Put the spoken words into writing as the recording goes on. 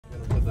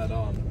that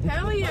on.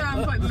 Hell yeah,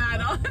 I'm putting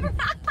that on.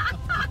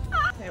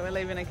 Yeah, we're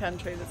leaving a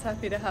country that's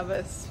happy to have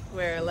us.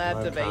 We're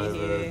allowed to be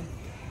here.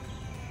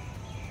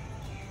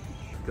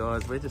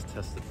 Guys, we just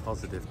tested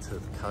positive to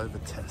the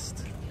COVID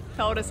test.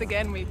 Told us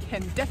again we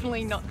can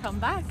definitely not come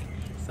back.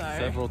 So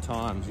several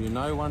times. You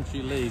know, once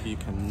you leave, you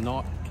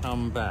cannot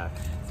come back.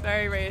 It's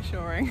very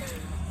reassuring.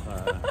 I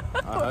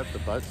hope the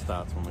boat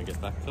starts when we get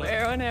back to it.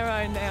 We're on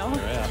our own now.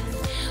 We're out.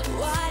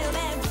 Wild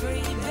and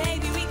free,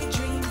 baby, we can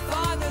dream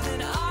farther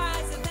than our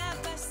eyes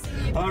have ever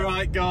seen. All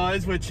right,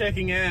 guys, we're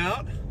checking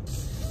out.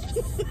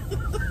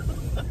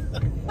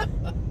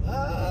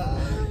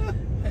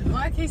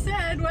 Like he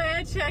said,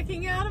 we're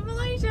checking out of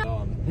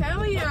Malaysia.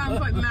 Hell yeah, I'm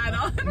putting that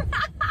on.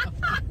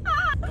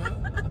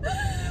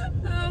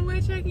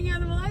 We're checking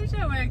out of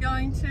Malaysia. We're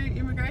going to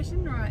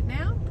immigration right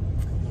now.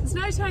 There's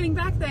no turning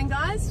back then,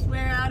 guys.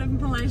 We're out of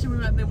Malaysia.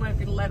 They won't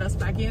be let us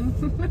back in.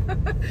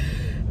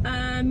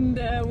 And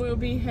we'll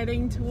be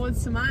heading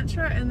towards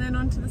Sumatra and then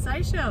on to the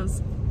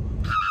Seychelles.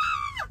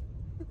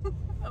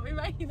 Are we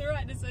making the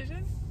right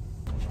decision?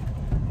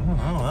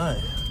 Oh,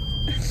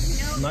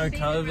 no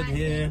COVID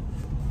here.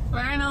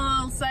 We're in a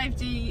little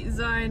safety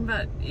zone,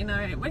 but you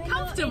know, we're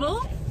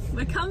comfortable.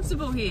 We're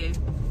comfortable here.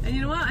 And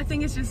you know what? I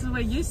think it's just that we're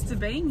used to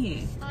being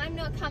here. I'm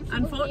not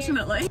comfortable.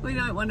 Unfortunately, we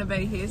don't want to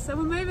be here, so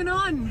we're moving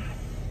on.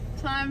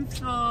 Time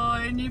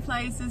for new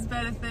places,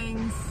 better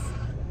things.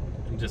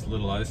 Just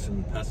little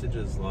ocean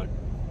passages, like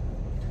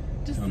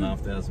just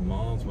 2,500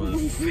 miles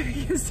worth. The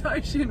biggest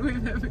ocean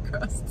we've ever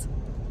crossed.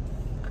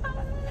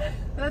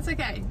 But that's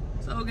okay.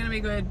 It's all going to be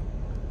good.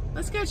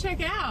 Let's go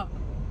check out.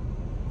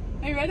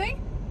 Are you ready?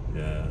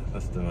 Yeah,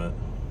 let's do it.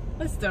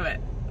 Let's do it.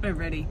 We're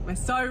ready. We're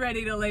so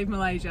ready to leave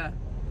Malaysia.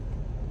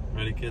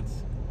 Ready,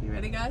 kids? You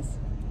ready, guys?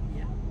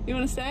 Yeah. You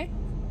want to stay?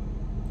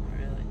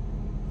 Really?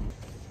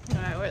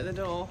 Alright, we're at the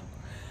door.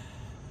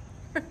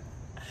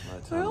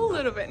 We're all a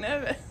little bit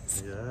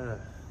nervous. Yeah.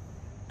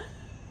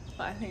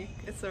 But I think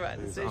it's the right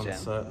decision. These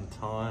uncertain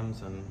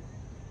times, and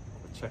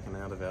we're checking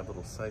out of our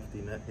little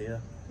safety net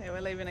here. Yeah,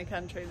 we're leaving a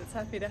country that's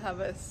happy to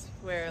have us.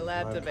 We're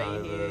allowed to be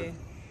here.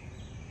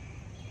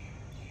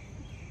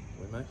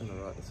 We're making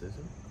the right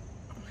decision.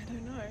 I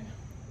don't know.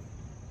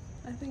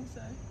 I think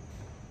so.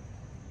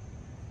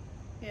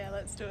 Yeah,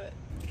 let's do it.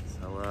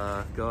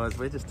 So guys,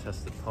 we just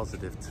tested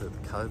positive to the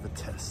COVID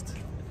test.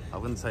 I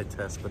wouldn't say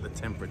test, but the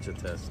temperature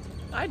test.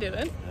 I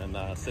didn't. And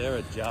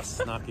Sarah just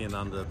snuck in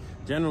under,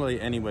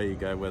 generally anywhere you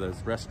go, whether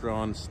it's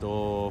restaurant,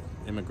 store,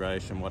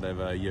 immigration,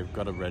 whatever, you've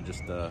got to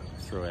register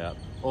throughout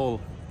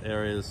all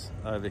areas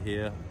over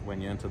here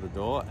when you enter the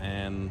door,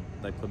 and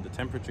they put the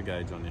temperature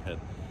gauge on your head.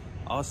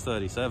 I was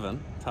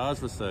 37, Taj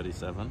was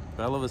 37,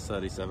 Bella was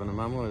 37, and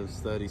Mum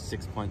was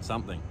 36 point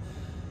something.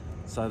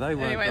 So they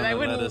weren't anyway, they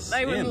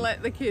wouldn't in.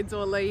 let the kids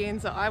or Lee in,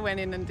 so I went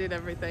in and did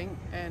everything,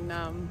 and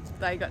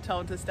they got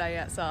told to stay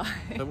outside.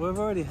 But we've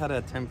already had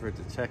our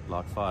temperature checked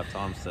like 5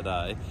 times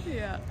today.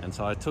 Yeah. And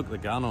so I took the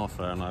gun off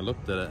her and I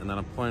looked at it, and then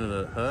I pointed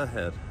it at her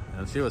head,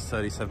 and she was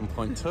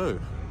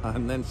 37.2.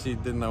 And then she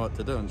didn't know what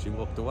to do and she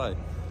walked away.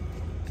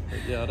 But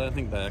yeah, I don't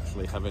think they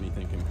actually have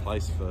anything in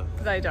place for...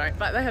 They don't,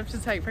 but they have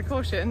to take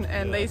precaution,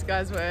 and these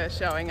guys were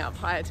showing up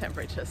higher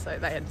temperature, so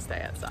they had to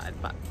stay outside.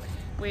 But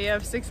we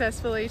have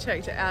successfully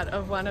checked out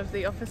of one of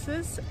the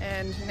offices,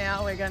 and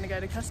now we're going to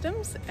go to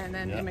customs and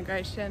then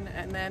immigration,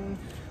 and then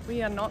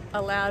we are not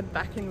allowed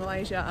back in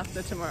Malaysia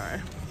after tomorrow.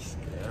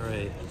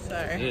 Scary. So,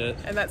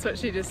 and that's what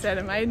she just said.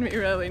 It made me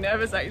really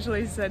nervous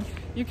actually. She said,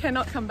 you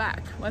cannot come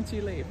back once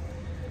you leave.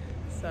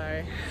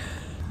 So...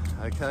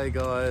 Okay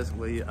guys,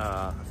 we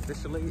are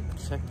officially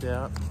checked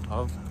out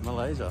of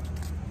Malaysia.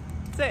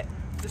 That's it.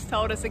 Just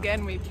told us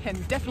again we can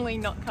definitely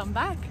not come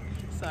back.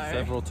 So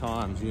several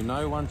times. You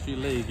know, once you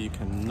leave, you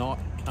cannot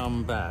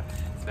come back.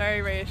 It's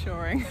very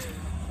reassuring.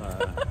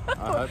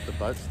 I hope the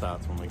boat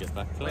starts when we get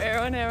back to it. We're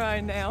on our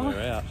own now.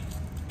 We're out.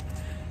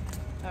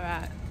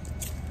 Alright,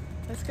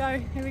 let's go.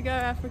 Here we go,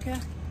 Africa.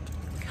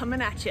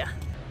 Coming at you.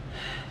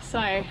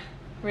 So,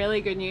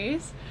 really good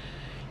news.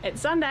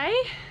 It's Sunday.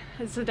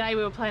 It's the day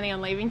we were planning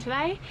on leaving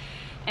today,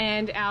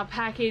 and our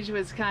package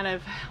was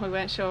we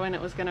weren't sure when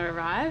it was going to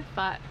arrive,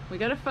 but we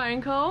got a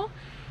phone call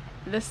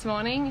this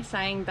morning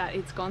saying that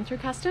it's gone through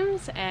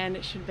customs and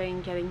it should be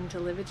getting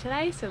delivered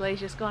today. So Lee's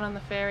just gone on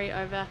the ferry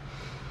over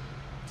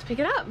to pick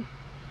it up.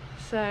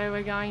 So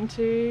we're going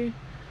to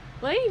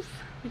leave.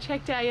 We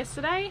checked out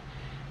yesterday.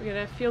 We're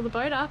going to fuel the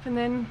boat up and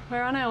then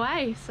we're on our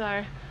way.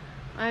 So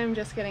I'm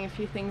just getting a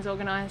few things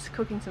organised,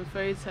 cooking some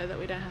food so that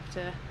we don't have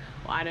to,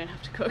 well, I don't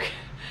have to cook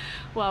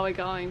while we're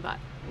going, but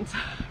it's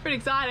pretty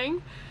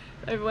exciting,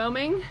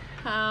 overwhelming.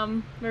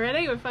 We're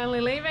ready, we're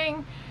finally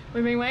leaving.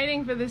 We've been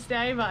waiting for this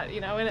day, but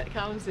you know, when it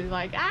comes, it's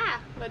like,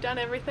 we've done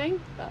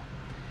everything, but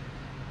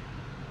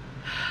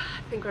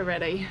I think we're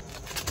ready.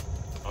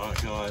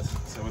 Alright guys,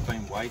 so we've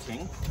been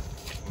waiting.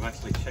 We've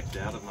actually checked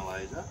out of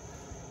Malaysia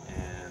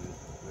and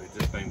we've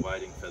just been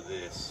waiting for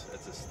this.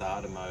 It's a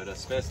starter motor,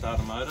 spare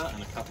starter motor,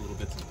 and a couple little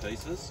bits and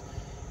pieces.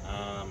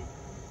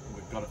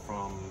 We've got it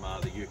from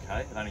the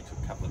UK. It only took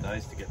a couple of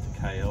days to get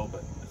to KL,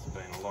 but it's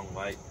been a long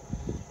wait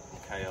from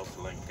KL to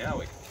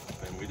Langkawi.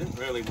 And we didn't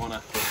really want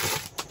to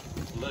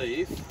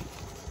leave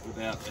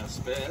without our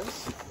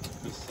spares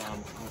because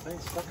we've been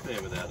stuck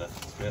there without a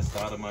spare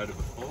starter motor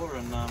before,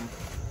 and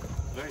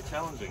very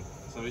challenging.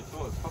 So we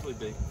thought it'd probably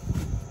be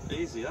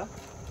easier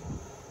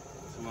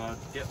to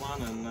get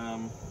one and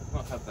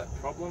not have that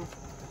problem.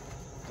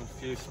 A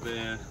few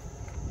spare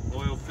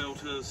oil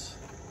filters,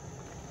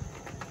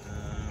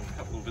 a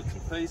couple of bits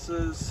and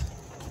pieces.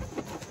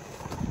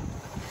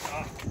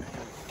 Oh, there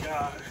we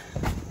go.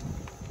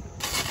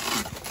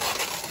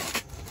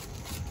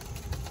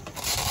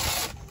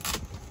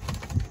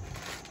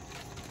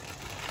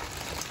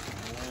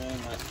 And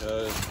that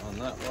goes on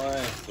that way,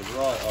 it's the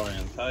right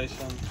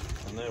orientation,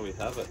 and there we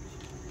have it.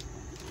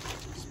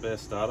 Spare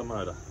starter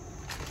motor.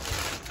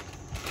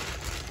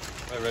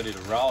 We're ready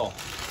to roll.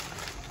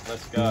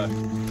 Let's go.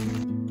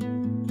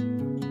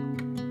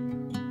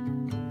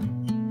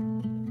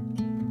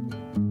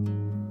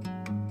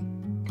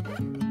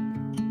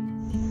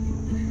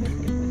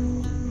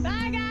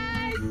 Bye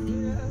guys!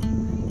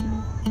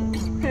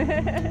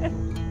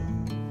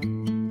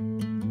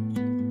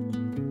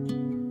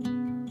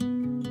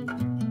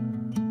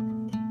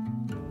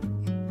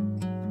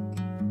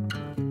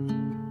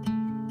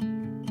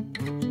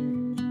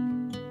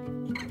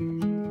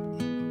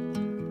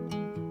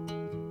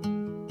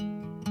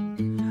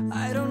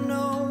 I don't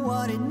know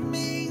what it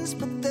means,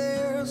 but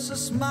there's a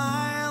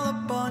smile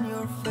upon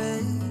your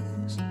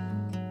face,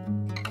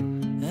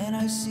 and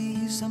I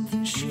see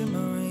something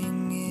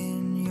shimmering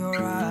in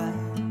your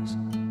eyes.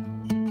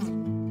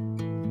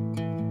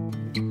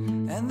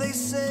 And they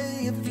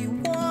say if you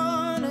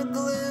want to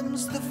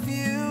glimpse the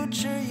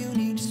future, you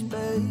need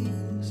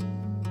space.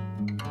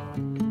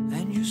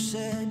 And you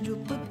said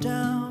you'll put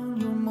down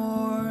your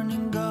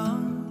morning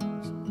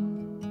guns.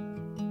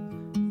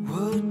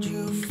 Would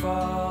you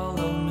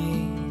follow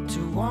me to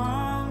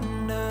wonders?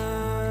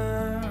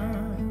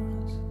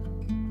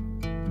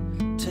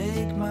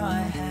 Take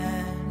my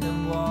hand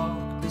and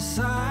walk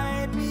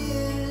beside me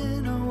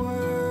in a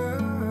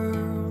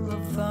world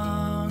of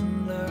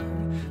thunder.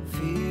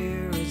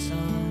 Fear is an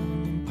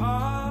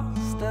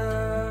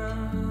imposter.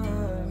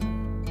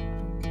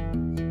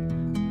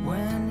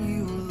 When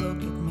you look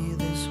at me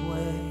this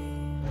way,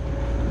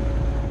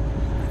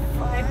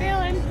 How you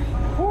feeling?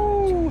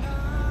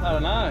 I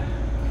don't know.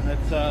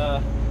 It's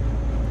a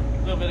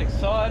little bit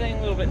exciting, a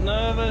little bit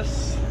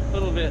nervous, a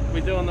little bit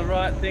we doing the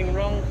right thing,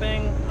 wrong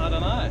thing. I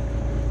don't know.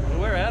 But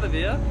we're out of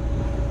here,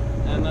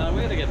 and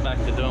we're gonna get back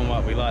to doing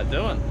what we like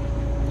doing.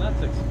 And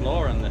that's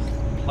exploring this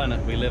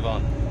planet we live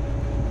on.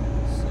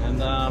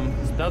 And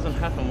it doesn't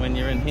happen when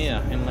you're in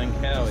here in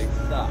Langkawi.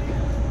 Stuck.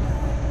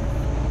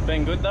 It's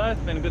been good though.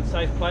 It's been a good,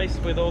 safe place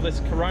with all this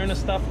Corona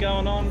stuff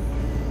going on.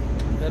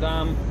 But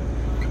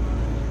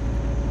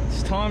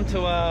it's time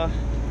to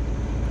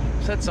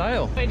set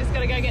sail. We just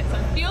got to go get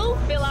some fuel,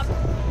 fill up.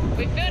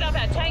 We filled up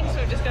our tanks, so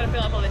we've just got to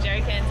fill up all the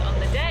jerry cans on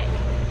the deck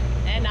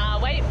and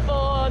wait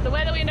for the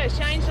weather window's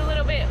changed a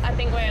little bit. I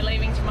think we're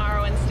leaving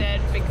tomorrow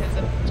instead because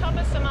of top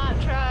of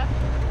Sumatra.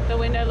 The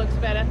window looks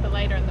better for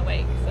later in the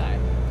week, so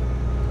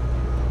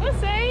we'll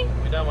see.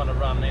 We don't want to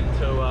run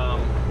into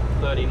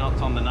 30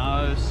 knots on the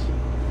nose.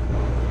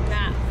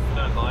 Nah.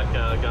 Don't like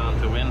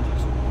going to wind.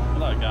 I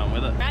like going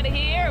with it. We're out of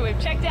here, we've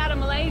checked out of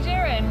Malaysia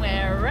and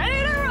we're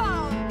ready to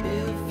roll.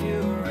 if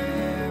you're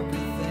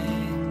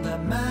everything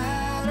that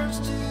matters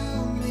to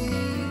me,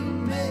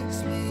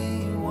 makes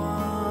me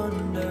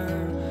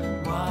wonder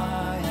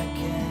why I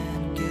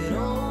can't get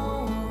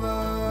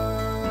over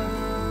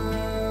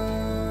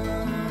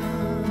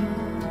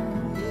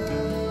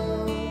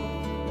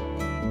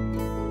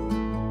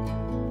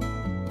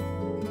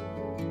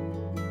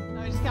So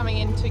we're just coming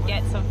in to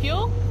get some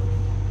fuel.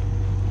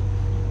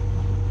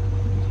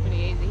 It's pretty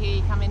easy here,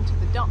 you come into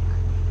the dock,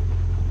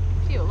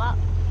 fuel up.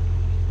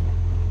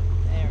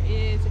 There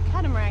is a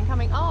catamaran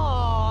coming.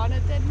 Oh, and a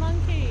dead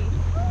monkey.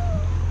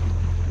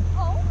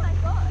 Oh my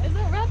god. Is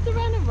it wrapped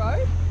around a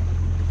rope?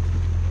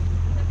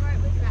 The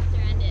rope was wrapped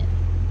around it.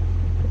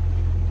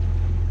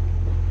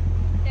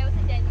 There was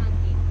a dead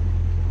monkey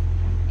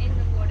in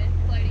the water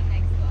floating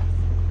next to us.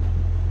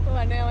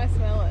 Oh, now I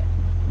smell it.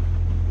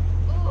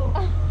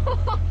 Ooh.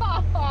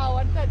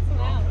 What's that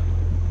smell?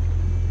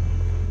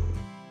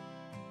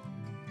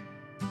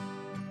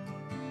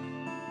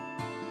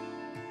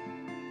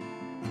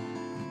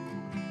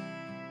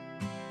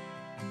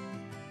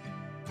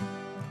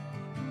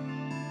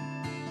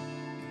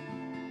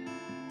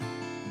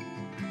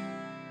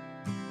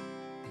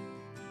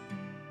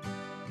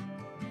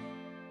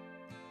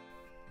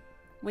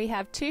 We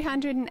have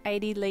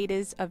 280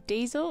 litres of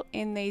diesel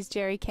in these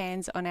jerry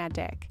cans on our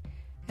deck,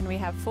 and we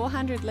have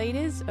 400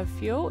 litres of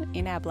fuel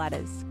in our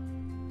bladders.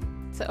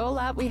 So all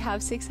up we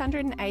have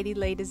 680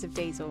 litres of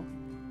diesel.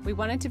 We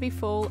want it to be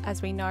full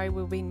as we know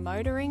we'll be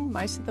motoring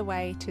most of the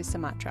way to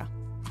Sumatra.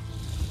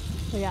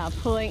 We are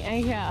pulling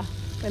anchor.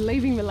 We're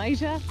leaving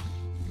Malaysia.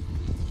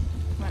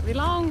 Won't be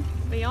long,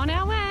 be on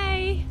our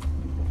way.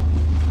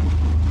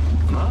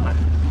 No.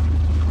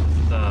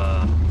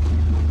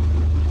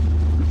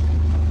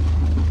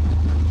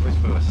 We're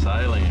we were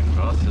sailing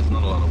across. There's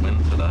not a lot of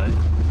wind today.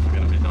 We're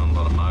going to be doing a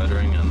lot of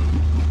motoring, and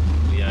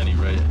the only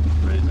reason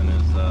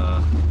is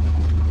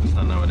we just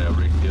don't know what our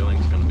refueling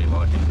is going to be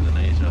like in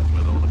Indonesia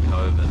with all the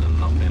COVID and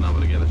not being able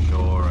to get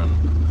ashore, and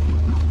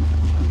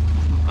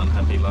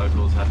unhappy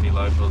locals, happy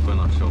locals. We're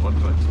not sure what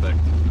to expect.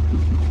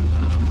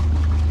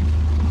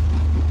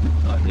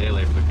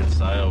 Ideally, if we could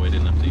sail, we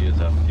didn't have to use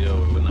our fuel.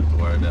 We wouldn't have to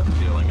worry about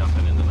fueling up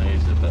in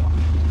Indonesia, but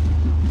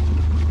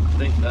I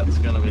think that's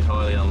going to be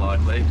highly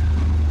unlikely.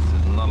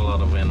 There's not a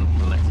lot of wind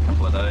for the next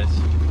couple of days.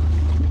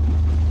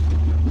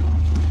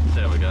 So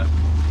there we go.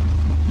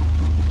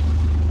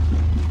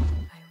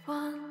 I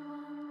want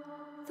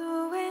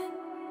the wind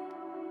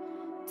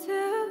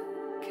to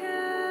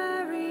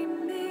carry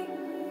me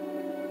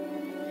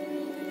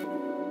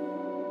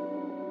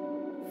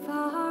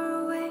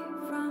far away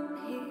from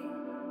here,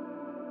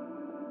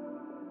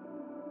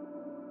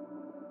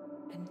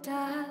 and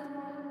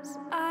as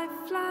I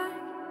fly,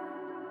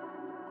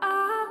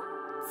 I'll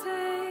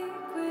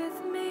take with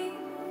me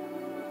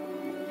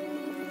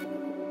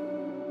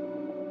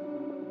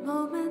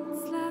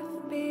moments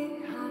left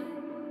behind.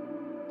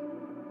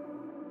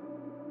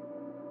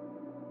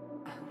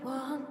 I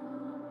want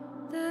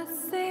the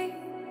sea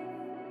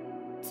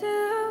to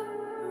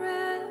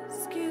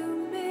rescue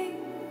me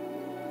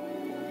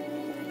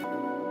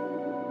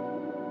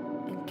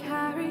and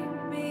carry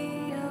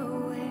me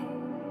away.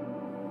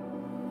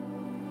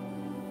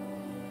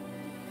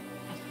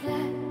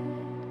 Let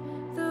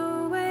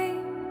the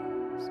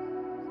waves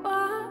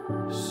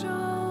wash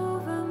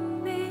over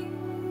me.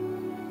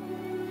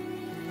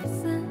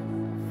 Listen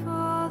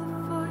for the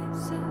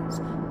voices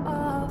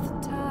of the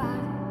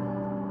tide.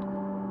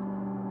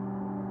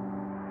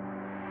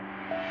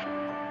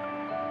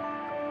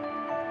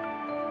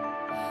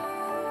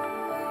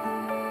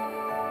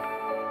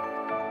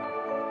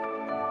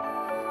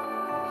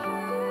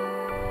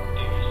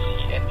 Do you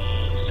see any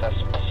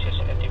suspicious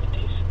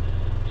activities?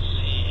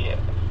 See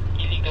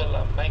illegal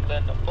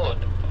migrant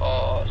boat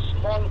or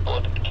small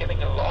boat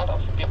killing a lot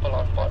of people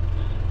on board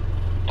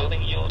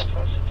during your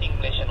transiting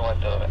Malaysian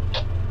water?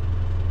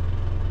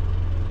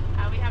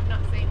 We have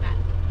not seen that.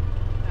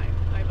 No,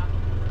 over.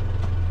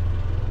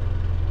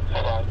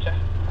 Roger,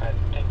 and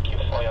thank you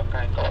for your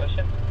kind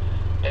cooperation.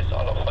 That's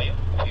all for you.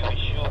 We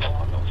wish you a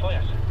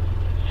voyage.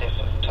 Safe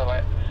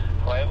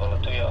arrival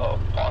to your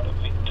port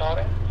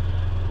Victoria.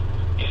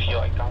 If you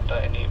encounter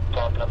any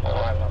problem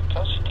while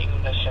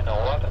transiting national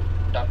water,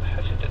 don't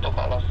hesitate to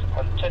call us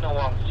on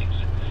channel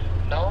 16.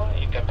 Now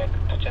you can back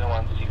to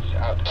channel 16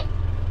 out.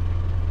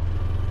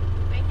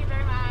 Thank you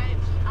very much.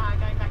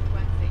 Going back to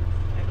 16.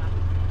 Over.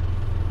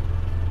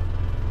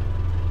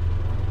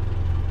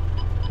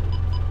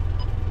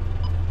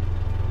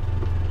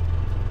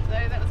 So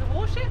that was a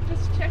warship,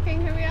 just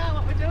checking who we are,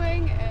 what we're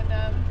doing, and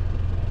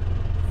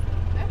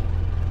yeah.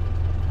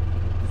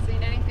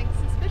 Seen anything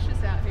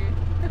suspicious out here?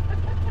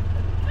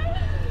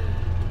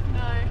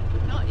 No,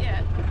 not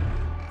yet.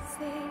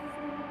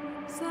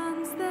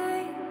 Seasons,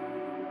 they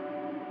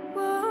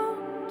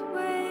won't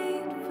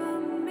wait for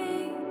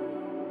me.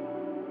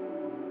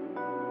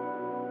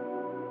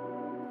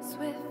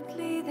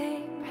 Swiftly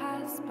they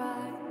pass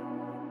by.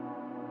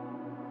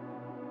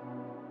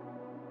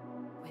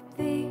 With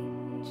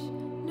each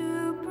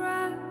new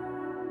breath,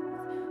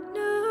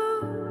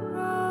 new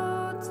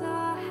roads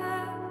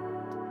ahead,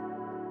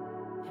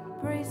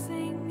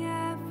 embracing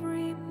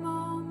every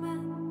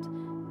moment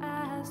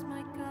as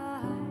my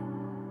guide.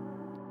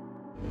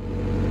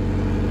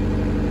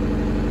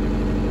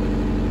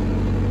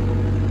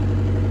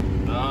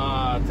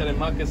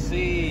 Terima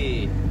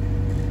kasih.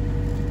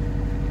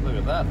 Look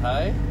at that,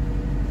 hey?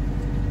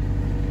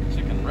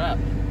 Chicken wrap.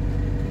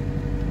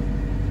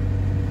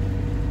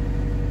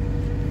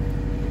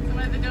 So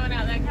what are they doing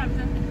out there,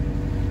 Captain?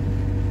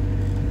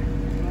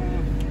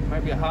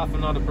 Maybe a half a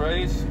knot of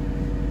breeze. A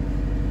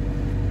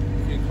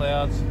few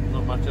clouds,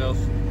 not much else.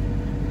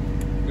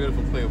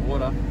 Beautiful clear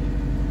water.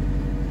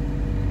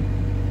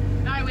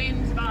 No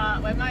wind,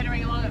 but we're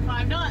motoring along at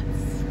 5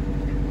 knots.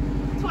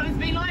 That's what it's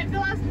been like for the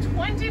last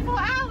 24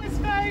 hours,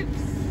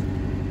 folks.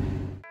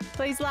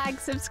 Please like,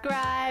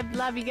 subscribe.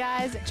 Love you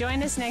guys.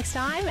 Join us next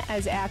time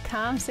as our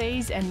calm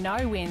seas and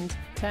no wind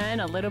turn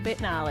a little bit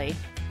gnarly.